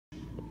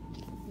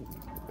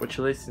What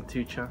you listen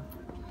to, Chon?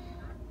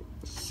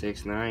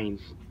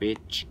 6ix9ine,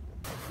 bitch.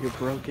 You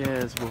broke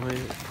ass, boy.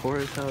 Poor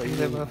as hell. You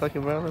that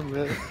motherfucking problem,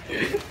 man.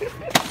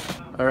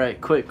 Alright,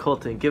 quick,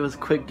 Colton. Give us a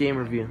quick game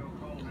review.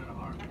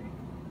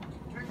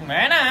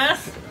 Very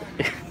nice.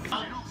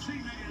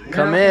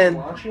 Come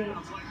in.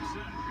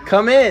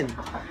 Come in.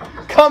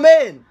 Come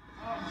in.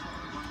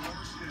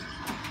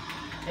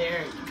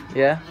 There.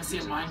 Yeah? Wanna see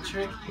a mind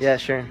trick? Yeah,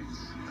 sure.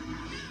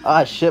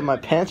 Ah, shit, my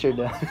pants are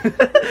down.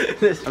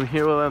 I'm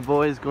here with my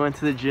boys going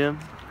to the gym.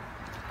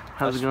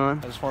 How's it going?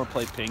 I just want to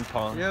play ping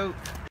pong. Yo.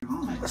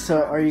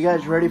 So, are you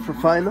guys ready for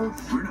finals?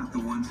 We're not the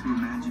ones who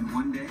imagine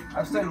one day.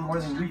 I've studied more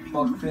than you,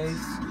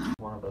 fuckface.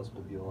 One of us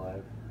will be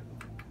alive.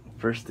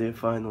 First day of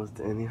finals,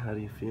 Danny. How do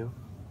you feel?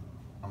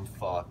 I'm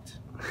fucked.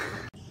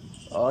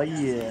 Oh,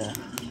 yeah.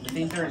 I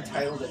think they're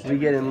entitled to We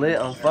getting lit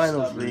on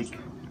finals week.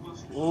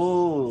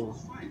 Ooh.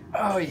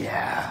 Oh,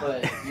 yeah.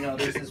 But, you know,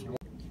 there's this one.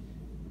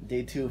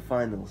 Day 2 of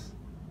finals.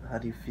 How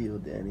do you feel,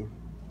 Danny?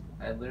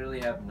 I literally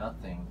have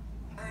nothing.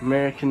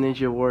 American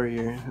Ninja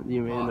Warrior,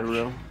 you made in the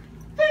room.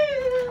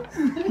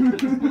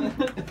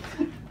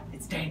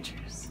 It's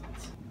dangerous.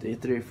 Day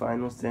 3 of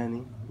finals,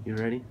 Danny. You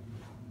ready?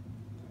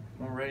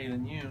 More ready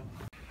than you.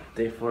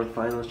 Day 4 of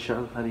finals,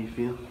 Chunk. How do you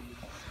feel?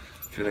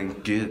 Feeling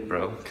good,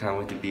 bro. Can't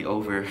wait to be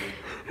over.